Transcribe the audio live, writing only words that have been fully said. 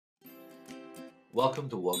Welcome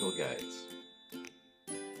to Woggle Guides.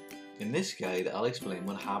 In this guide, I'll explain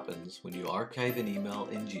what happens when you archive an email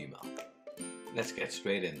in Gmail. Let's get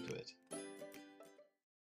straight into it.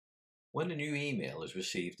 When a new email is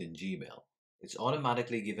received in Gmail, it's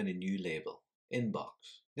automatically given a new label, Inbox.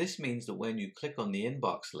 This means that when you click on the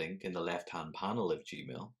Inbox link in the left-hand panel of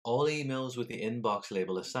Gmail, all emails with the Inbox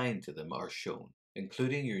label assigned to them are shown,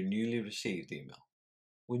 including your newly received email.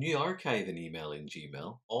 When you archive an email in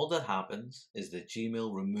Gmail, all that happens is that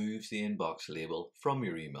Gmail removes the inbox label from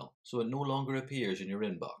your email, so it no longer appears in your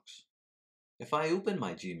inbox. If I open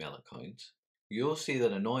my Gmail account, you'll see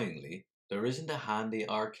that annoyingly, there isn't a handy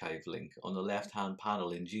archive link on the left-hand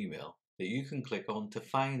panel in Gmail that you can click on to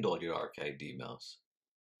find all your archived emails.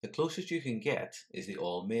 The closest you can get is the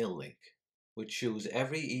All Mail link, which shows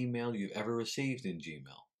every email you've ever received in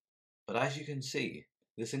Gmail. But as you can see,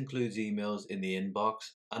 this includes emails in the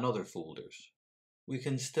inbox and other folders. We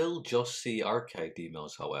can still just see archived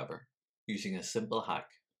emails, however, using a simple hack.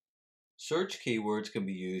 Search keywords can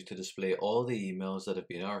be used to display all the emails that have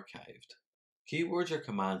been archived. Keywords are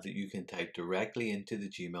commands that you can type directly into the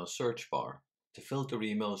Gmail search bar to filter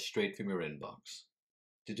emails straight from your inbox.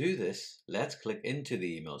 To do this, let's click into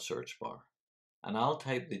the email search bar, and I'll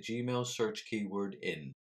type the Gmail search keyword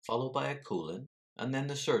in, followed by a colon, and then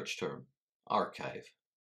the search term, archive.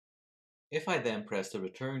 If I then press the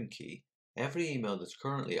return key, every email that's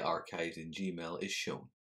currently archived in Gmail is shown.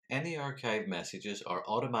 Any archived messages are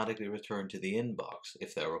automatically returned to the inbox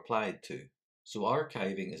if they're replied to. So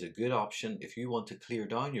archiving is a good option if you want to clear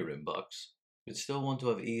down your inbox, but still want to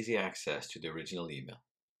have easy access to the original email.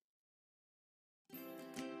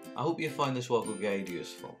 I hope you found this Woggle guide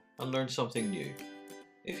useful and learned something new.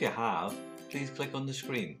 If you have, please click on the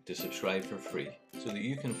screen to subscribe for free so that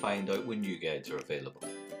you can find out when new guides are available.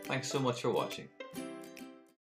 Thanks so much for watching.